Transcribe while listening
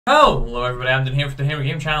Hello everybody, I'm Dan here for the Hero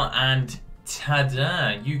Game Channel, and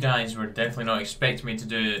ta-da! You guys were definitely not expecting me to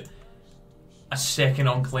do a second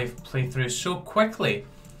Enclave playthrough so quickly.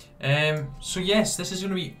 So yes, this is going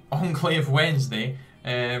to be Enclave Wednesday,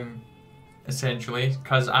 essentially,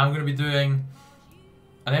 because I'm going to be doing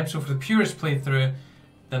an episode for the purist playthrough,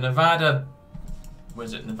 the Nevada,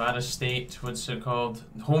 Nevada State, what's it called?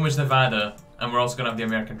 Home is Nevada. And we're also going to have the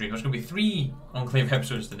American Dream. There's going to be 3 Enclave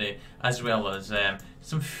episodes today, as well as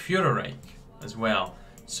some Führerreich as well.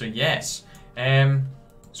 So yes.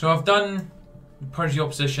 So I've done Purge the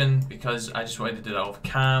Opposition because I just wanted to do that off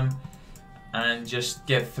cam and just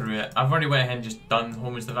get through it. I've already went ahead and just done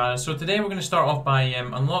Home is Nevada. So today we're going to start off by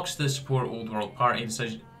unlocks the support Old World Party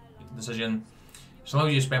decision. So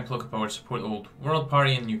allows you to spend political power to support the Old World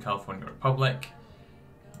Party in New California Republic.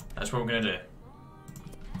 That's what we're going to do.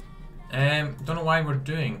 Don't know why we're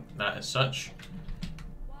doing that as such.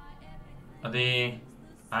 Are they...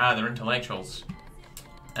 Ah, they're intellectuals.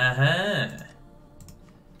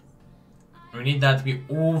 We need that to be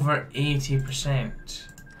over 80%.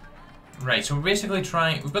 Right, so we're basically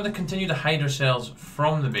trying... We've got to continue to hide ourselves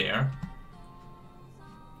from the bear.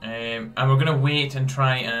 And we're going to wait and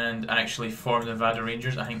try and actually form the Nevada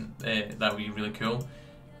Rangers. I think that would be really cool.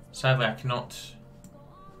 Sadly, I cannot...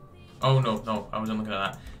 Oh, no, I wasn't looking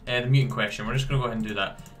at that. The mutant question, we're just going to go ahead and do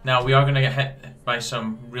that. Now, we are going to get hit by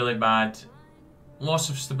some really bad loss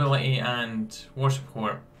of stability and war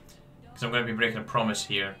support. Because I'm going to be breaking a promise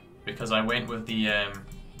here. Because I went with the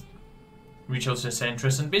reach out to the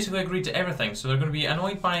centrists and basically agreed to everything. So they're going to be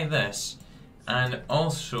annoyed by this. And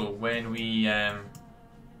also, when we...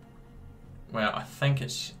 well, I think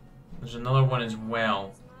it's... There's another one as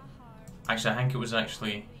well. Actually, I think it was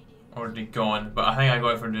actually already gone. But I think I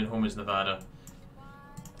got it for doing Home is Nevada.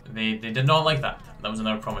 They did not like that. That was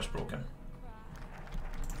another promise broken.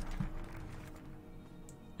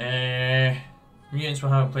 Mutants will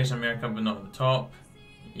have a place in America, but not at the top.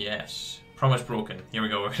 Yes. Promise broken. Here we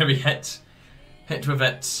go. We're going to be hit with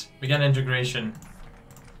it. Begin integration.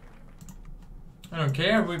 I don't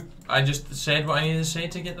care. I just said what I needed to say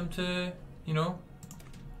to get them to, you know,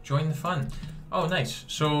 join the fun. Oh, nice.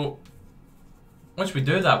 So, once we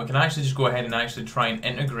do that, we can actually just go ahead and actually try and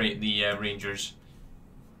integrate the Rangers.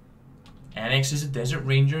 Annex is the Desert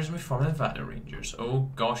Rangers and we form the Nevada Rangers. Oh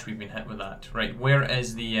gosh, we've been hit with that. Right, where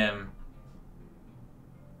is the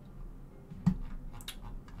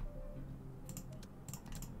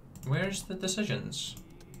where's the decisions?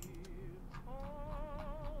 I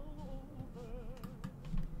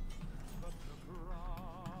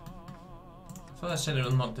thought I said it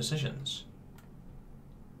unlocked decisions.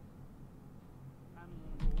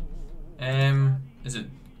 Is it?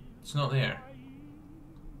 It's not there.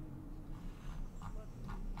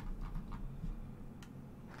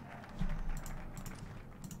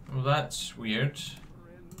 Well, that's weird.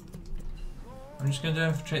 I'm just going to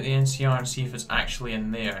infiltrate the NCR and see if it's actually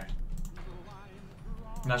in there.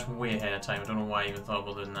 That's way ahead of time. I don't know why I even thought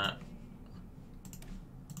about doing that.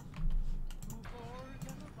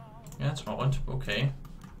 Yeah, that's odd. Okay.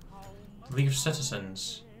 League of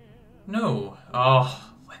Citizens. No.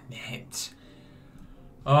 Oh, Lynette.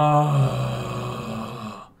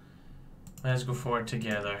 Oh. Let's go forward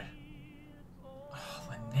together. Oh,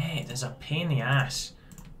 Lynette is a pain in the ass.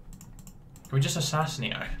 Can we just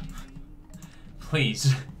assassinate her?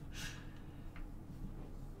 Please.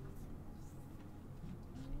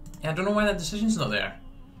 Yeah, I don't know why that decision's not there.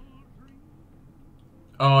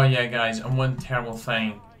 Oh yeah, guys, and one terrible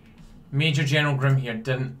thing. Major General Grimm here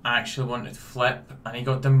didn't actually want to flip, and he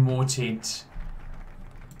got demoted.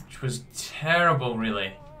 Which was terrible,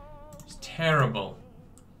 really. It's terrible.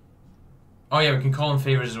 Oh yeah, we can call in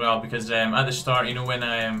favours as well, because at the start, you know, when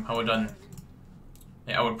how we done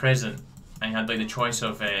our president, and he had like the choice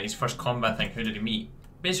of his first combat thing, who did he meet?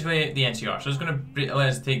 Basically the NCR, so it's going to let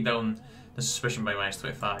us take down the suspicion by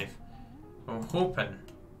 -25. I'm hoping.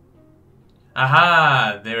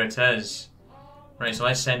 Aha! There it is. Right, so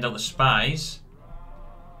let's send out the spies.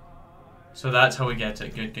 So that's how we get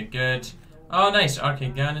it. Good. Oh nice,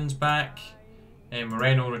 Arcade Gannon's back.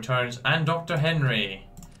 Moreno returns, and Dr. Henry.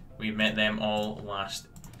 We met them all last,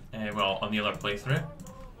 well, on the other playthrough.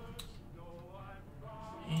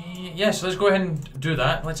 Yeah, so let's go ahead and do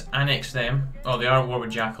that. Let's annex them. Oh, they are at war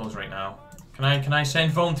with jackals right now. Can I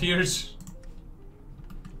send volunteers?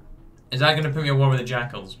 Is that going to put me at war with the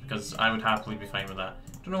jackals? Because I would happily be fine with that.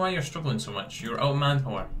 Don't know why you're struggling so much. You're out of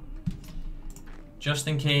manpower. Just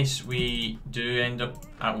in case we do end up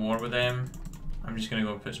at war with them, I'm just going to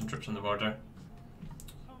go and put some troops on the border.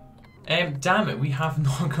 Damn it, we have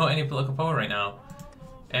not got any political power right now.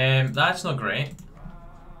 That's not great.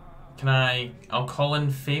 I'll call in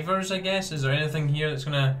favors, I guess. Is there anything here that's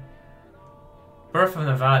gonna... Birth of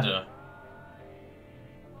Nevada.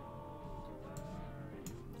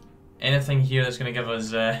 Anything here that's gonna give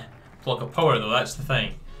us block of power though, that's the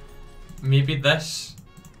thing. Maybe this.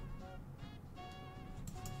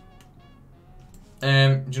 Do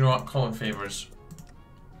you know what? Call in favors.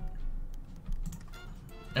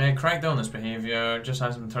 Crack down this behaviour, just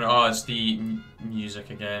has them turn. Oh, it's the music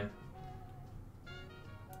again.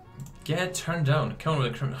 Get it turned down. Kill with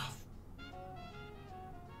a criminal.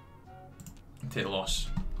 Take the loss.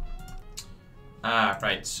 Ah,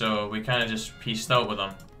 right. So we kind of just pieced out with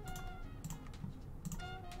them.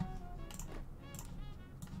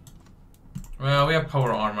 Well, we have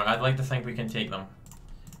power armor. I'd like to think we can take them.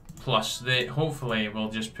 Plus, they hopefully will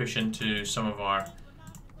just push into some of our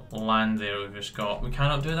land there we've just got. We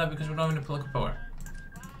cannot do that because we're not going to political power.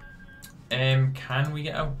 Can we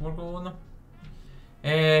get a war goal on them?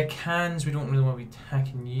 Cans, we don't really want to be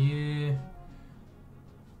attacking you.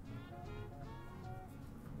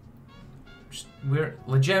 Just where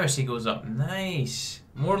legitimacy goes up. Nice.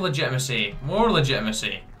 More legitimacy. More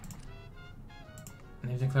legitimacy.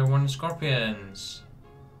 And they declare war on the Scorpions.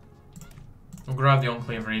 We'll grab the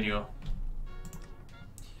Enclave radio.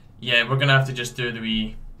 Yeah, we're gonna have to just do the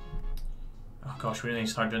wee... Oh gosh, we really need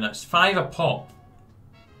to start doing this. 5 a pop.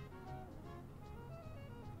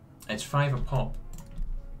 It's 5 a pop.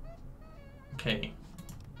 Okay.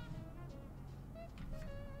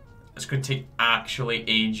 It's going to take actually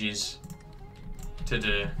ages to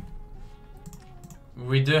do.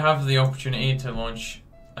 We do have the opportunity to launch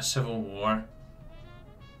a civil war.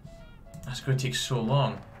 That's going to take so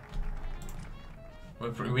long.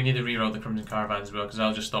 We need to reroute the Crimson Caravans as well, because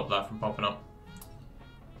I'll just stop that from popping up.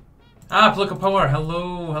 Ah, political power!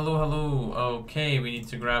 Hello, hello, hello. Okay, we need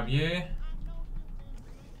to grab you.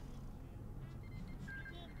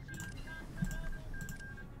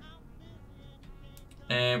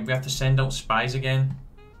 We have to send out spies again.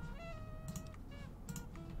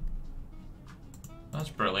 That's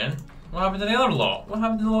brilliant. What happened to the other lot? What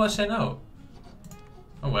happened to the lot I sent out?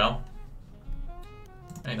 Oh well.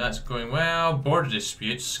 Right, that's going well. Border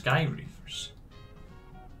disputes, Sky Reefers.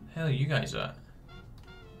 The hell are you guys at?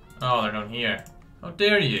 Oh, they're down here. How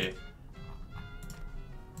dare you?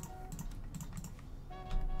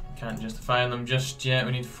 Can't justify them just yet.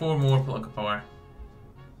 We need 4 more political power.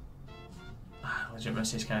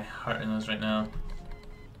 Legitimacy is kind of hurting us right now.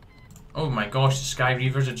 Oh my gosh, the Sky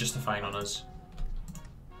Reavers are justifying on us.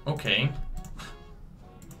 Okay.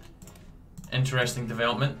 Interesting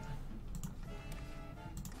development.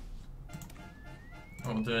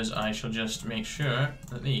 What we'll do is I shall just make sure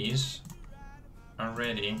that these are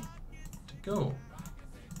ready to go.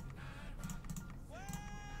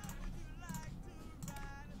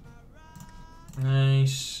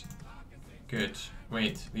 Nice. Good.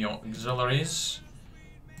 Wait, the auxiliaries.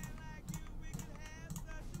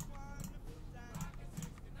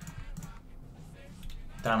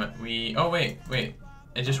 Damn it, we... Oh wait.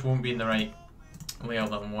 It just won't be in the right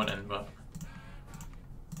layout that I'm wanting, but...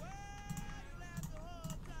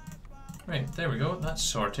 Right, there we go, that's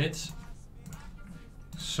sorted.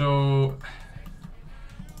 So...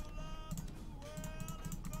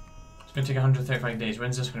 It's gonna take 135 days,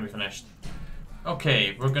 when's this gonna be finished?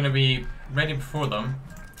 Okay, we're gonna be ready before them.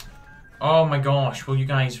 Oh my gosh, will you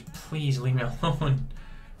guys please leave me alone?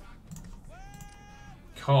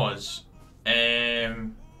 Cause...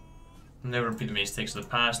 never repeat the mistakes of the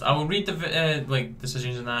past. I will read the like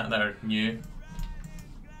decisions in that are new.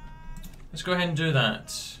 Let's go ahead and do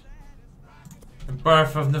that. The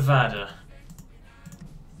birth of Nevada.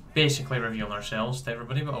 Basically revealing ourselves to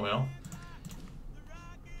everybody, but oh well.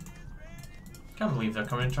 Can't believe they're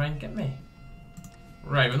coming to try and get me.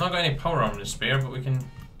 Right, we've not got any power armor to spare, but we can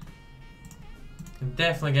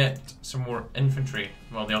definitely get some more infantry.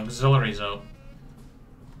 Well, the auxiliaries out.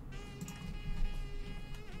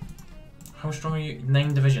 How strong are you?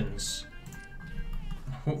 9 divisions.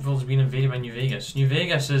 Hopeville's been invaded by New Vegas. New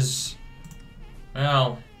Vegas is...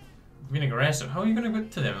 Well... being aggressive. How are you going to go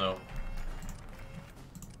to them though?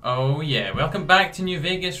 Oh yeah, welcome back to New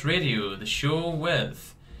Vegas Radio, the show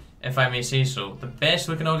with, if I may say so, the best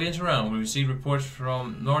looking audience around. We receive reports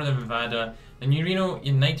from Northern Nevada, the New Reno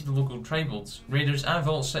United Local Tribals, Raiders and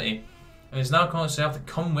Vault City, and it's now calling itself the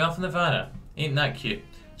Commonwealth of Nevada. Ain't that cute?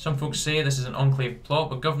 Some folks say this is an enclave plot,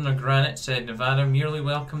 but Governor Granite said Nevada merely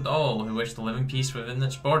welcomed all who wish to live in peace within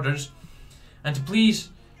its borders, and to please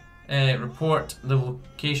report the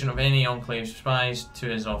location of any enclave spies to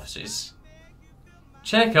his offices.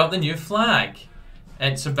 Check out the new flag.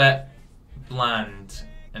 It's a bit bland,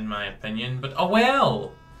 in my opinion, but oh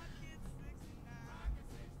well.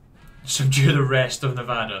 subdue the rest of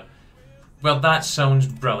Nevada. Well, that sounds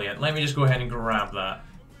brilliant. Let me just go ahead and grab that.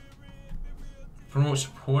 Promote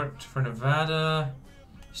support for Nevada.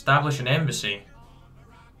 Establish an embassy.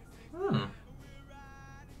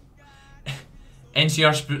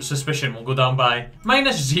 NCR suspicion will go down by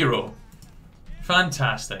 -0.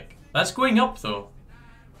 Fantastic. That's going up though.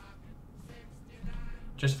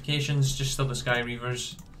 Justifications, just still the Sky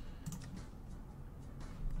Reavers.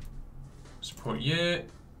 Support you.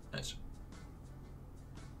 Let's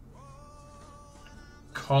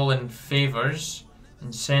call in favors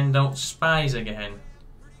and send out spies again.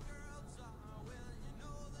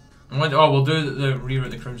 Oh, we'll do the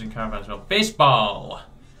reroute the Crimson Caravan as well. Baseball!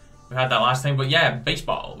 We had that last time, but yeah,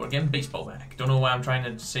 baseball. We're getting baseball back. Don't know why I'm trying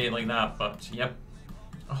to say it like that, but yep.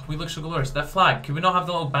 Oh, we look so glorious. That flag, could we not have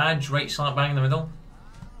the little badge right slap bang in the middle?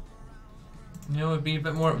 You know, it would be a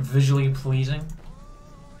bit more visually pleasing.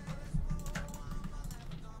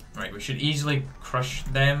 Right, we should easily crush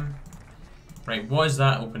them. Right, what is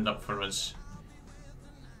that opened up for us?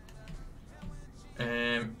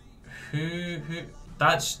 Who?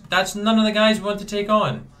 That's none of the guys we want to take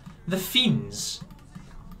on. The Fiends.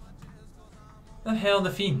 The hell, the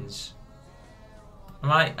Fiends?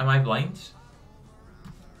 Am I blind?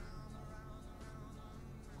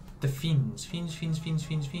 The Fiends.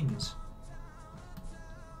 Fiends.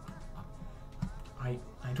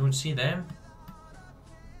 I don't see them.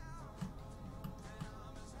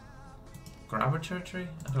 Grabber territory?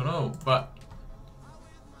 I don't know, but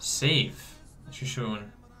save. That's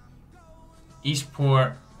shown.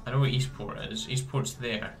 Eastport. I know where Eastport is. Eastport's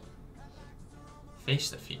there. Face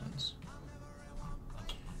the Fiends.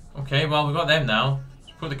 Okay, well, we've got them now.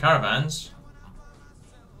 Support the caravans.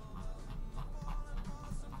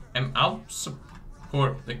 I'll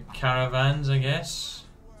support the caravans, I guess.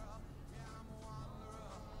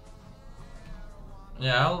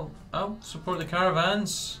 Yeah, I'll support the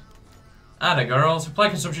caravans. Atta girl, supply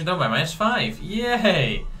consumption down by -5.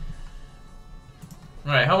 Yay!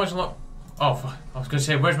 Right, how much long? Oh, I was gonna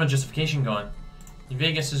say, where's my justification gone?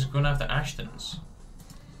 Vegas is going after Ashton's.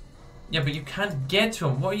 Yeah, but you can't get to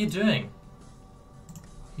him. What are you doing?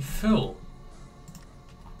 You fool.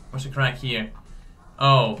 What's the crack here?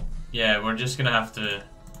 Oh, yeah, we're just gonna have to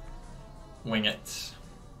wing it.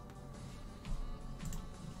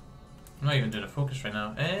 I'm not even doing a focus right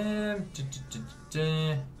now.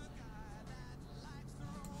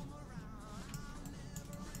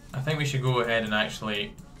 I think we should go ahead and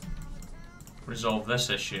actually resolve this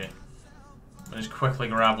issue. We'll just quickly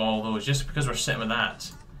grab all those, just because we're sitting with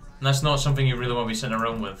that. And that's not something you really want to be sitting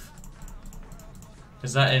around with.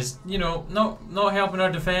 Because that is, you know, not helping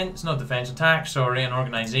our defense, not defense, attack, sorry, and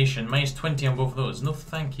organization. -20 on both of those. No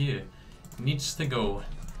thank you. Needs to go.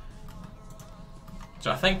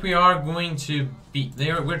 So I think we are going to beat,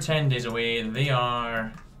 we're 10 days away, they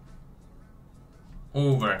are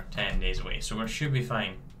over 10 days away, so we should be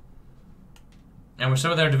fine. And with some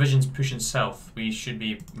of their divisions pushing south, we should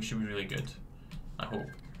be really good. I hope.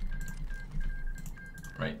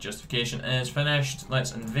 Right, justification is finished.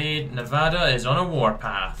 Let's invade. Nevada is on a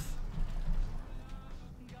warpath.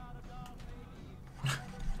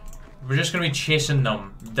 We're just going to be chasing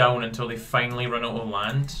them down until they finally run out of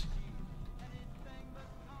land.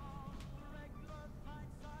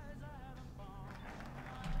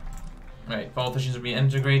 Right, politicians will be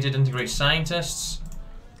integrate scientists,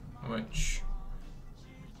 which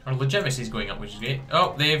our legitimacy is going up, which is great.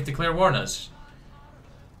 Oh, they've declared war on us.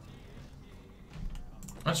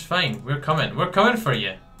 That's fine. We're coming. We're coming for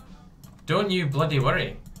you. Don't you bloody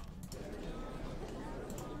worry.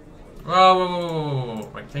 Whoa, whoa, whoa, whoa, whoa.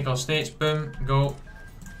 Right, take all states. Boom. Go.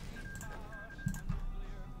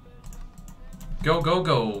 Go, go,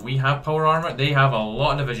 go. We have power armor. They have a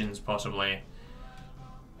lot of divisions, possibly.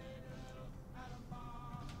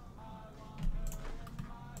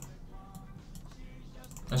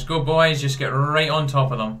 Let's go, boys. Just get right on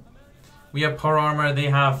top of them. We have power armor.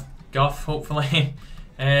 They have guff, hopefully.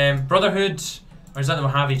 Brotherhood, or is that the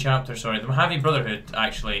Mojave chapter? Sorry, the Mojave Brotherhood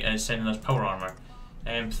actually is sending us power armor.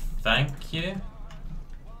 Thank you.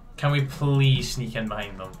 Can we please sneak in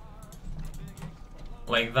behind them?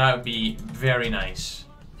 Like, that would be very nice.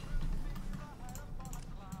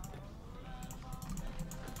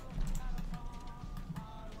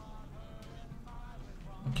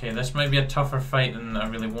 Okay, this might be a tougher fight than I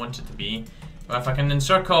really want it to be. But if I can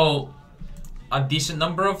encircle a decent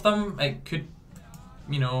number of them, it could,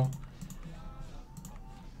 you know,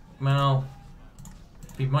 well,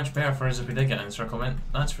 be much better for us if we did get an encirclement,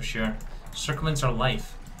 that's for sure. Encirclements are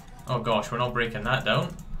life. Oh gosh, we're not breaking that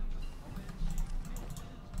down.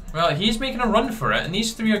 Well, he's making a run for it, and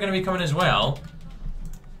these three are going to be coming as well.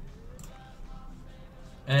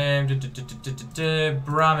 Brahmin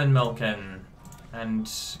Milkin.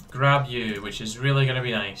 And grab you, which is really going to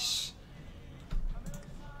be nice.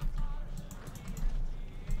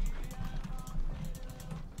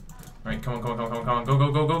 Right, come on, come on, come on, come on, come on. Go,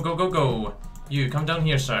 go, go, go, go, go, go. You, come down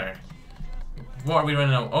here, sir. What are we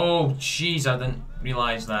running out? Oh, jeez, I didn't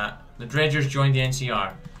realise that. The Dredgers joined the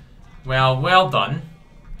NCR. Well, well done.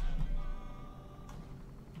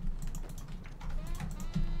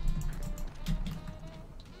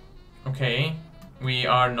 Okay, we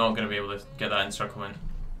are not going to be able to get that encirclement.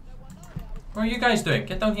 What are you guys doing?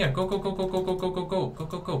 Get down here. Go, go, go, go, go, go, go, go, go, go,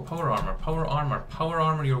 go, go. Power armor, power armor, power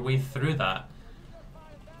armor your way through that.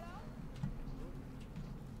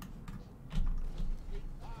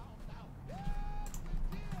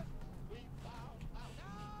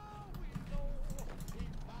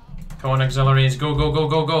 Come on, auxiliaries. Go, go, go,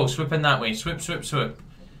 go, go. Swoop in that way. Swoop, swoop, swoop.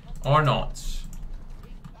 Or not.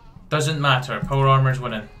 Doesn't matter. Power armor's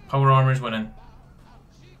winning. Power armor's winning.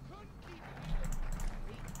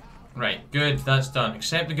 Right, good. That's done.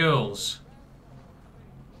 Accept the ghouls.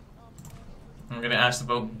 I'm going to ask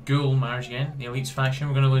about ghoul marriage again. The elites faction.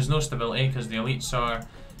 We're going to lose no stability because the elites are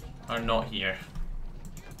not here.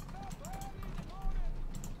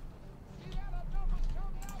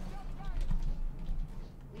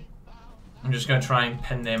 I'm just going to try and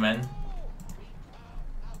pin them in.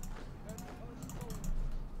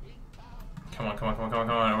 Come on, come on, come on, come on,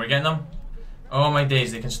 come on. Are we getting them? Oh my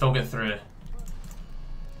days, they can still get through.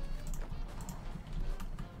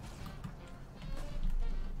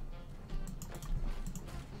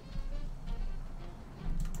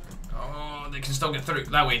 Oh, they can still get through.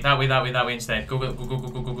 That way, that way, that way, that way instead. Go, go, go, go, go,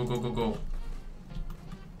 go, go, go, go, go, go.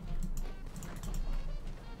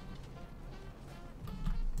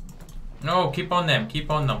 No, keep on them,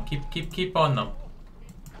 keep on them, keep on them.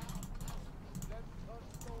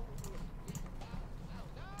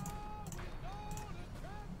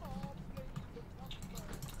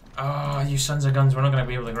 Oh, you sons of guns, we're not going to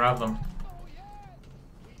be able to grab them.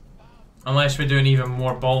 Unless we're doing even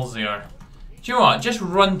more balls there. Do you know what? Just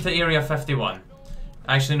run to Area 51.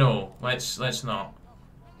 Actually, no. Let's not.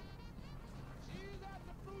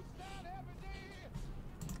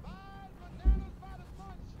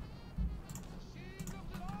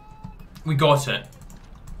 We got it.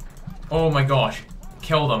 Oh my gosh.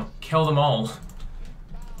 Kill them. Kill them all.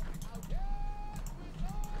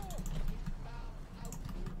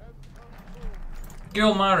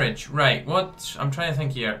 Girl marriage. Right, what? I'm trying to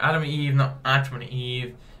think here. Adam and Eve, not Adam and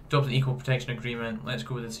Eve. Adopt an equal protection agreement. Let's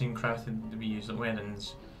go with the same crafted to be used at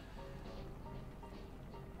weddings.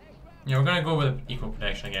 Yeah, we're gonna go with equal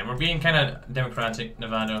protection again. We're being kind of democratic,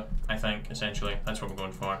 Nevada, I think, essentially. That's what we're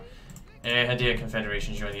going for. Hadea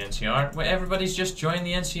Confederation joined the NCR. Well, everybody's just joined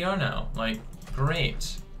the NCR now. Like,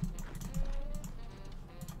 great.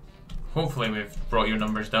 Hopefully we've brought your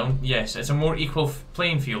numbers down. Yes, it's a more equal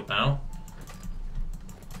playing field now.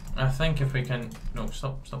 I think if we can... No,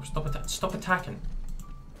 stop attacking.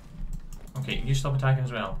 Okay, you stop attacking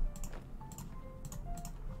as well.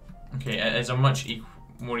 Okay, it's a much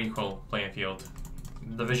more equal playing field.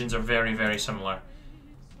 The divisions are very, very similar.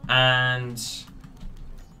 And...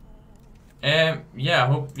 yeah,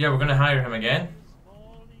 we're gonna hire him again.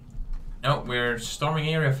 No, we're storming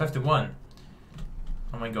Area 51.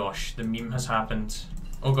 Oh my gosh, the meme has happened.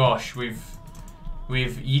 Oh gosh, we've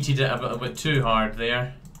yeeted it a bit too hard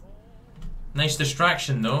there. Nice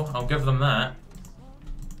distraction though, I'll give them that.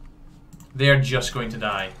 They're just going to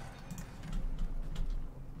die.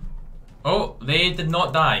 Oh, they did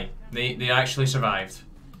not die. They actually survived.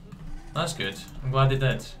 That's good. I'm glad they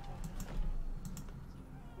did.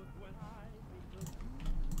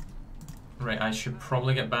 Right, I should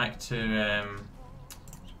probably get back to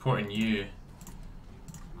supporting you.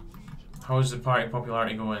 How's the party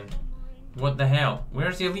popularity going? What the hell?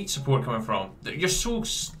 Where's the elite support coming from? You're so...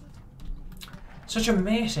 Such a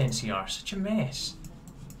mess, NCR. Such a mess.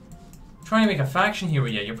 I'm trying to make a faction here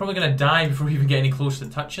with you. You're probably going to die before we even get any close to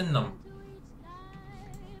touching them.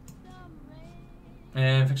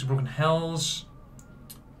 Fix the Broken Hills.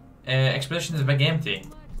 Expedition to the Big Empty.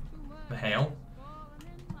 The hell?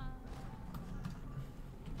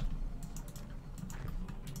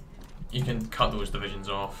 You can cut those divisions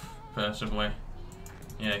off, possibly.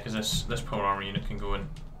 Yeah, because this power armor unit can go and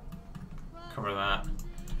cover that.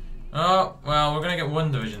 Oh, well, we're going to get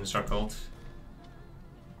one division circled.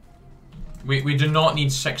 We do not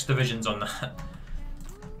need 6 divisions on that.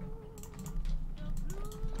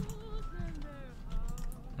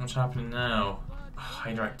 What's happening now?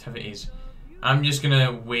 Hydra activities. I'm just going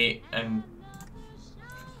to wait and...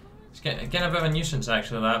 It's getting a bit of a nuisance,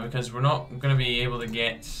 actually, that, because we're not going to be able to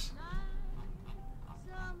get...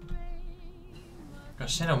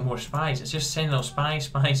 Gotta send out more spies. It's just sending out spies,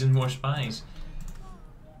 spies, and more spies.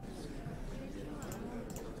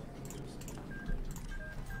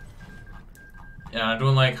 Yeah, I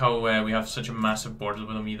don't like how we have such a massive border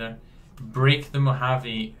with them either. Break the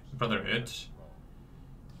Mojave Brotherhood.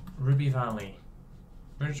 Ruby Valley.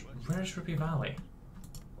 Where's Ruby Valley?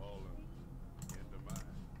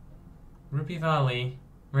 Ruby Valley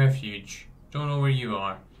Refuge. Don't know where you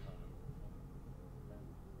are.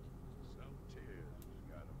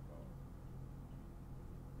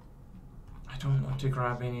 I don't want to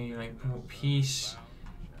grab any like more peace.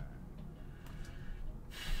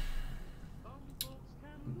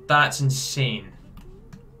 That's insane.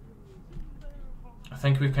 I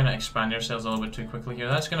think we've kind of expanded ourselves a little bit too quickly here.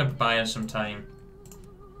 That's going to buy us some time.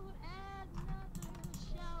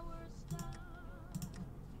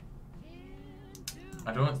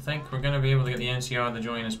 I don't think we're going to be able to get the NCR to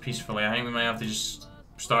join us peacefully. I think we might have to just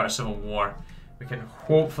start a civil war. We can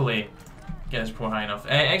hopefully get this port high enough.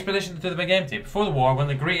 Expedition to the Big Empty. Before the war, one of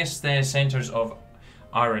the greatest centres of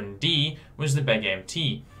R&D was the Big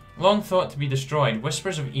MT. Long thought to be destroyed,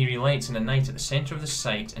 whispers of eerie lights in the night at the centre of the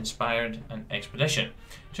site inspired an expedition.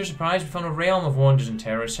 To our surprise, we found a realm of wonders and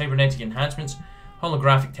terrors, cybernetic enhancements,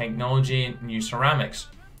 holographic technology, new ceramics,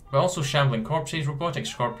 but also shambling corpses, robotic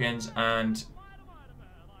scorpions, and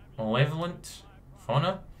malevolent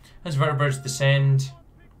fauna. As vertebrates descend,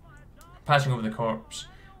 passing over the corpse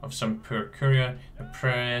of some poor courier, the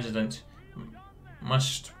president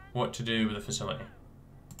must what to do with the facility.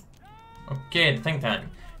 Okay, the think tank.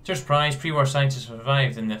 To our surprise, pre-war scientists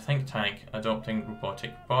survived in the think tank, adopting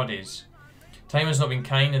robotic bodies. Time has not been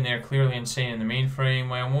kind, and they are clearly insane in the mainframe.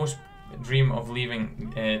 While most dream of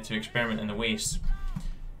leaving to experiment in the waste,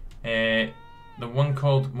 the one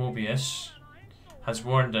called Mobius has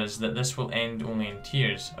warned us that this will end only in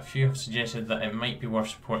tears. A few have suggested that it might be worth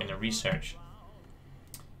supporting the research.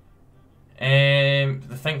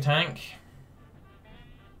 The think tank.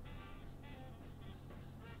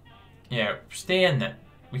 Yeah, stay in it.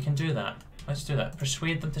 We can do that. Let's do that.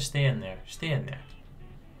 Persuade them to stay in there. Stay in there.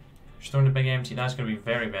 Restoring the Big Empty. That's going to be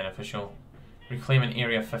very beneficial. Reclaiming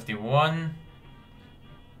Area 51.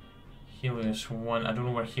 Helios 1. I don't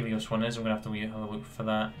know where Helios 1 is. I'm going to have to have a look for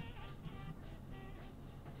that.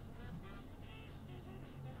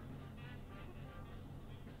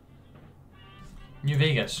 New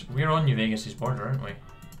Vegas. We're on New Vegas' border, aren't we?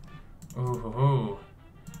 Ooh, hoo, hoo.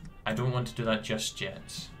 I don't want to do that just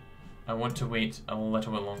yet. I want to wait a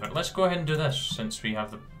little bit longer. Let's go ahead and do this since we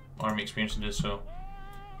have the army experience to do so.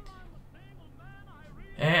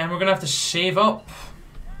 And we're going to have to save up.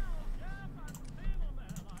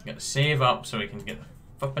 Got to save up so we can get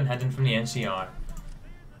flipping hidden from the NCR.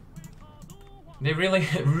 They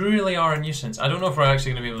really are a nuisance. I don't know if we're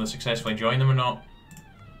actually going to be able to successfully join them or not.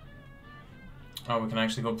 Oh, we can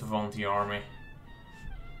actually go up to volunteer army,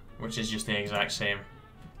 which is just the exact same.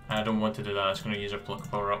 I don't want to do that. It's going to use our political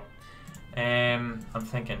power up. I'm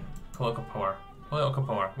thinking political power. Political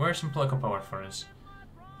power. Where's some political power for us?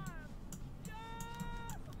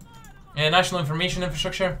 National Information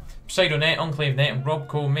Infrastructure, PseudoNet, EnclaveNet, and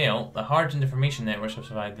Robco Mail. The hardened information networks have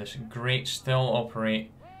survived this great still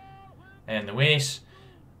operate in the waste.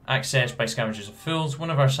 Accessed by scavengers of fools. One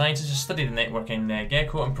of our scientists has studied the network in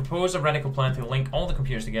Gecko and proposed a radical plan to link all the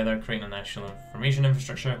computers together, creating a national information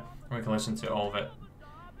infrastructure where we can listen to all of it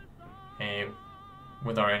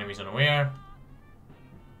with our enemies unaware.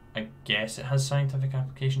 I guess it has scientific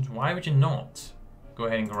applications. Why would you not? Go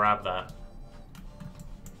ahead and grab that.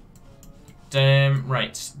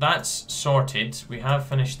 Right, that's sorted. We have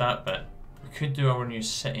finished that bit. We could do our new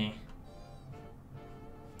city.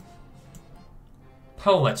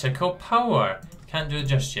 Political power. Can't do it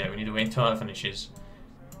just yet. We need to wait until that finishes.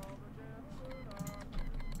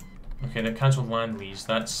 Okay, they cancelled land lease.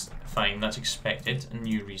 That's fine. That's expected. A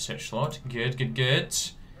new research slot. Good, good, good.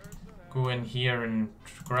 Go in here and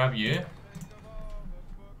grab you.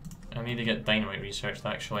 I need to get dynamite researched,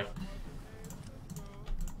 actually.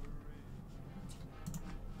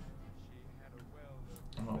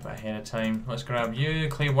 A little bit ahead of time. Let's grab you.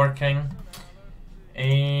 Clay working.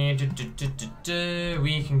 We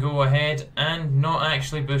can go ahead and not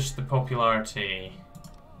actually boost the popularity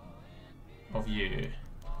of you.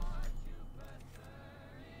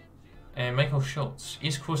 Michael Schultz,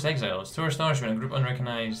 East Coast Exiles. To our astonishment, a group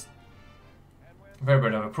unrecognized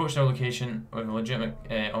Vertibird have approached our location with a legitimate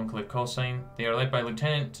Enclave call sign. They are led by a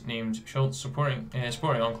lieutenant named Schultz, sporting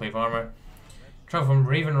Enclave armor. Travel from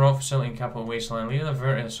Raven Rock facility in Capital Wasteland, leading a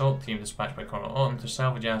Verti assault team dispatched by Colonel Autumn to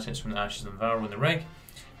salvage assets from the ashes of Varro in the rig.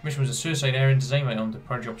 The mission was a suicide errand designed by Autumn to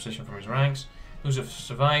purge opposition from his ranks. Those who have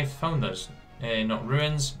survived found us, not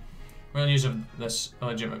ruins. Well, use of this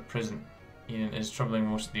illegitimate prison is troubling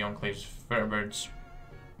most of the Enclave's vertibirds.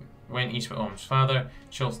 Went east with Om's father.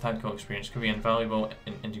 Chill's tactical experience could be invaluable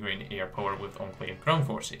in integrating air power with Enclave ground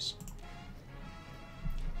forces.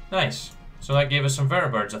 Nice. So that gave us some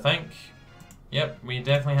vertibirds, I think. Yep, we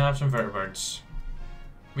definitely have some vertibirds.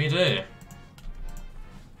 We do.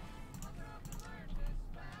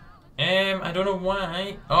 I don't know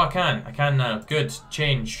why. Oh, I can. I can now. Good.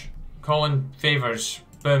 Change. Call in favors.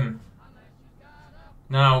 Boom.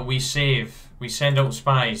 Now we save. We send out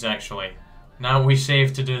spies, actually. Now we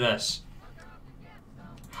save to do this.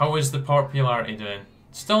 How is the popularity doing?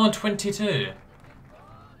 Still on 22.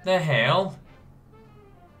 The hell?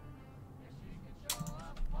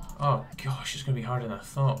 Oh gosh, it's going to be harder than I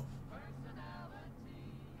thought.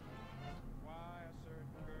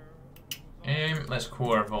 Let's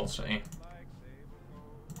core Vault City.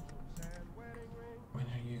 When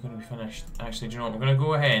are you going to be finished? Actually, do you know what? We're going to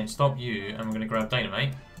go ahead and stop you, and we're going to grab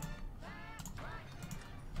Dynamite.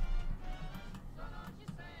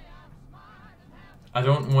 I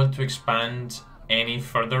don't want to expand any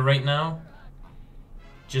further right now,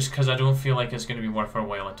 just because I don't feel like it's going to be worth our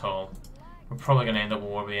while at all. We're probably going to end up with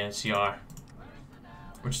war with the NCR,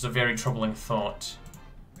 which is a very troubling thought.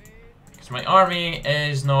 Because my army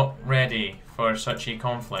is not ready for such a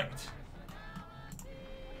conflict.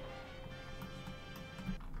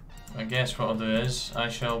 I guess what I'll do is I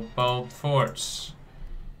shall build forts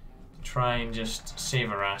to try and just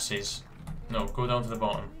save our asses. No, go down to the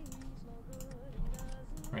bottom.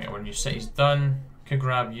 Right, when your city's done, could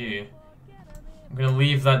grab you. I'm gonna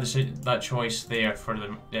leave that choice there for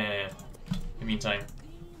the meantime.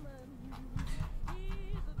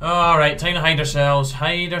 Alright, time to hide ourselves.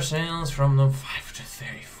 Hide ourselves from them. 5 to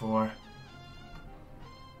 34.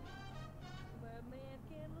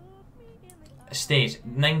 States,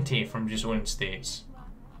 90 from just owning states.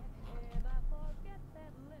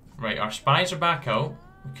 Right, our spies are back out.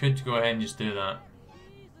 We could go ahead and just do that.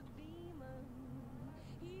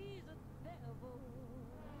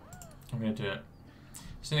 I'm gonna do it.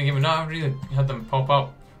 So again, we've not really had them pop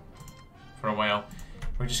up for a while.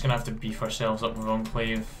 We're just gonna have to beef ourselves up with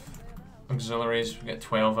Enclave auxiliaries. We get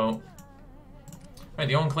 12 out. Right,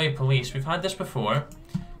 the Enclave police. We've had this before.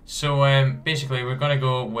 So basically, we're gonna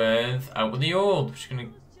go with out with the old, which is gonna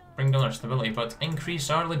bring down our stability, but increase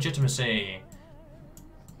our legitimacy.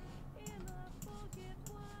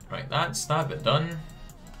 Right, that's that bit done.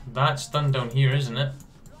 That's done down here, isn't it?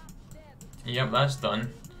 Yep, that's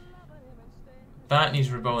done. That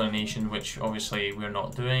needs rebuilding a nation, which obviously we're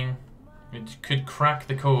not doing. We could crack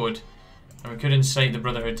the code, and we could incite the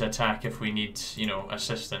Brotherhood to attack if we need, you know,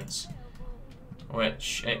 assistance.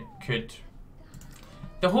 Which it could.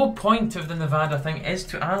 The whole point of the Nevada thing is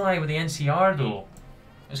to ally with the NCR, though.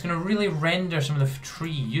 It's going to really render some of the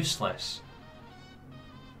tree useless.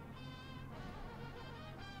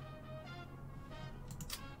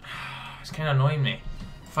 It's kind of annoying me.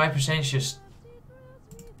 5% is just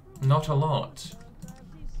not a lot.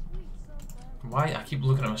 Why? I keep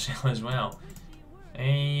looking at myself as well. Do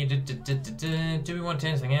we want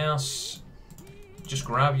anything else? Just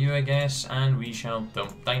grab you, I guess, and we shall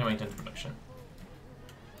dump dynamite into production.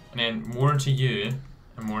 And then more to you,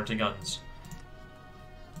 and more to guns.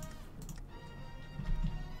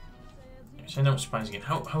 Send out spies again.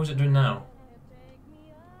 How is it doing now?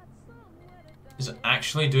 Is it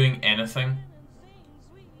actually doing anything?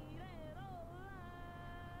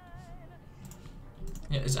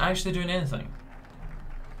 Yeah, it's actually doing anything.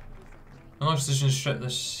 The launch decision to strip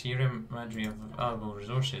this serum imagery of available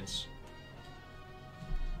resources.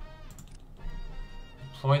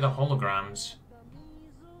 Deploy the holograms.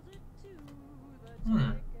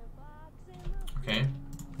 Okay,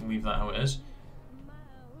 we'll leave that how it is.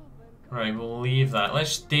 Right, we'll leave that.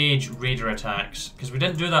 Let's stage raider attacks, because we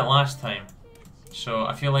didn't do that last time. So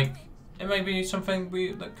I feel like it might be something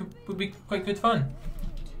that would be quite good fun.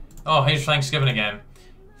 Oh, here's Thanksgiving again.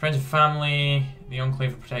 Friends and family, the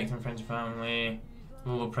Enclave for protecting friends and family.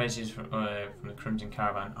 Low prices from the Crimson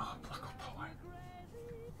Caravan. Oh, political power.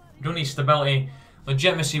 We don't need stability.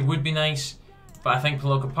 Legitimacy would be nice, but I think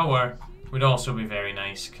political power would also be very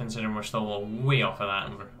nice, considering we're still way off of that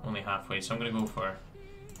and we're only halfway. So I'm going to go for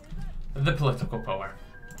the political power.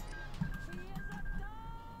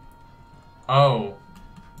 Oh.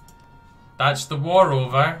 That's the war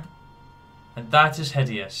over. And that is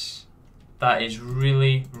hideous. That is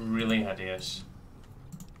really, really hideous.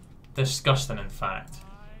 Disgusting, in fact.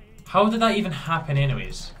 How did that even happen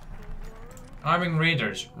anyways? Arming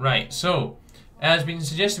raiders. Right, so it has been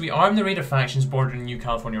suggested we arm the raider factions bordering New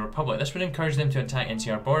California Republic. This would encourage them to attack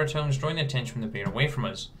NCR border towns, drawing their attention from the bear away from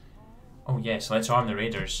us. Oh yes, let's arm the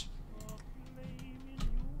raiders.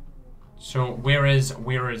 So where is it?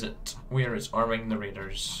 Where is arming the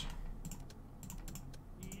raiders?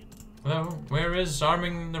 Hello? Where is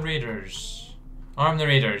arming the raiders? Arm the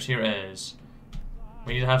raiders, here it is.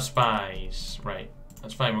 We need to have spies. Right,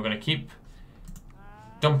 that's fine, we're gonna keep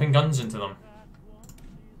dumping guns into them.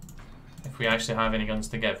 If we actually have any guns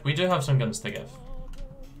to give. We do have some guns to give.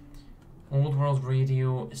 Old world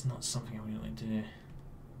radio is not something I really do.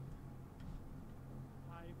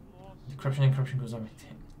 Encryption goes on my tape.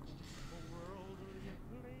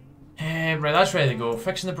 Right, that's ready to go.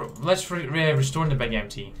 Fixing the let's restoring the big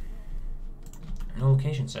MT. No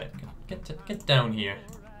location set. Get down here.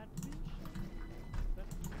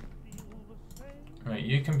 Right,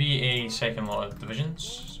 you can be a second lot of divisions,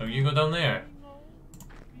 so you go down there.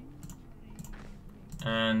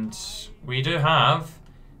 And we do have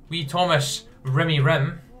wee Thomas Rimmy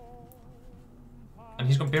Rim, and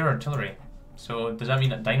he's got better artillery. So does that mean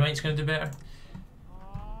that Dynamite's going to do better?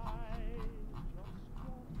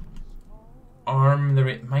 Arm the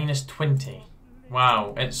rate -20.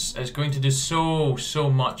 Wow, it's going to do so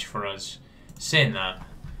much for us. Saying that,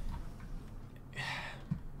 I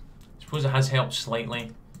suppose it has helped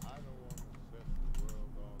slightly.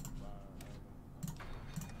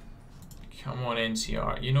 Come on,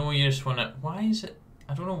 NCR. You know, you just want to. Why is it?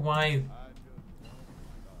 I don't know why.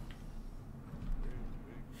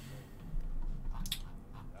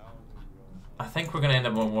 I think we're going to end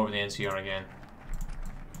up on war with the NCR again.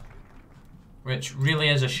 Which really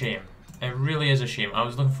is a shame. It really is a shame. I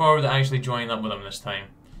was looking forward to actually joining up with them this time.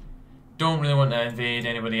 Don't really want to invade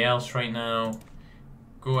anybody else right now.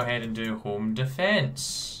 Go ahead and do home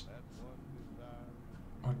defense.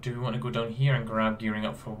 Or do we want to go down here and grab gearing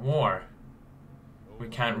up for war? We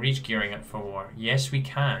can't reach gearing up for war. Yes, we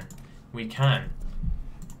can. We can.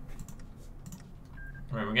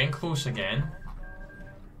 Right, we're getting close again.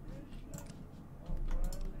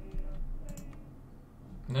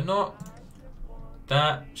 They're not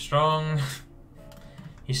that strong,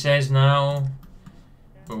 he says now,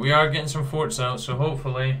 but we are getting some forts out, so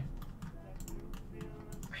hopefully.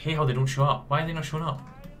 I hate how they don't show up. Why are they not showing up?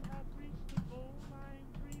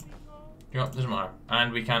 Yep, doesn't matter.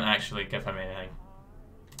 And we can't actually give him anything.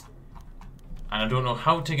 And I don't know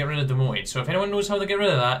how to get rid of demoted, so if anyone knows how to get rid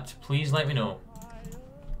of that, please let me know.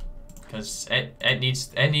 Because it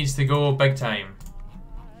needs to go big time.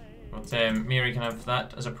 But Mary can have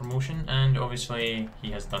that as a promotion, and obviously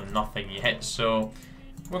he has done nothing yet, so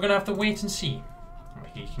we're going to have to wait and see what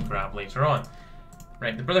he can grab later on.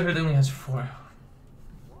 Right, the Brotherhood only has 4.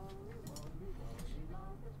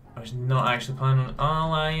 I was not actually planning on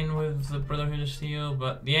allying with the Brotherhood of Steel,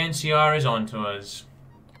 but the NCR is on to us.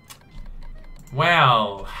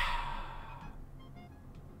 Well,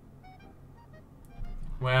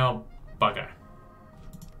 bugger.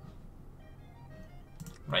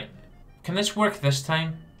 Right. Can this work this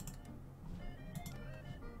time?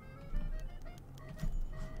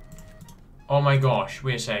 Oh my gosh,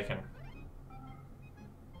 wait a second.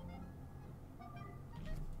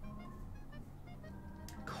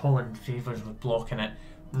 Colin favours with blocking it.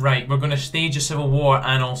 Right, we're going to stage a civil war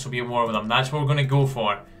and also be at war with them. That's what we're going to go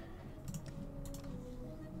for.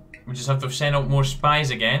 We just have to send out more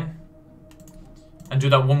spies again. And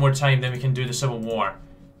do that one more time, then we can do the civil war.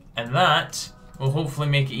 And that will hopefully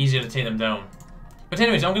make it easier to take them down. But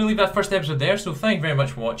anyways, I'm going to leave that first episode there, so thank you very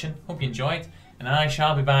much for watching. Hope you enjoyed, and I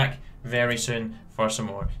shall be back very soon for some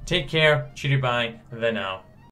more. Take care, cheerio, bye, then now.